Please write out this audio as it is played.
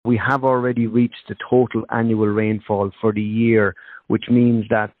we have already reached the total annual rainfall for the year, which means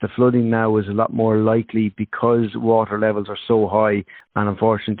that the flooding now is a lot more likely because water levels are so high. And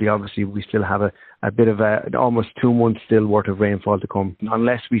unfortunately, obviously, we still have a bit of almost 2 months still worth of rainfall to come,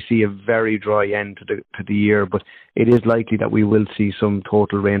 unless we see a very dry end to the year. But it is likely that we will see some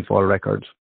total rainfall records.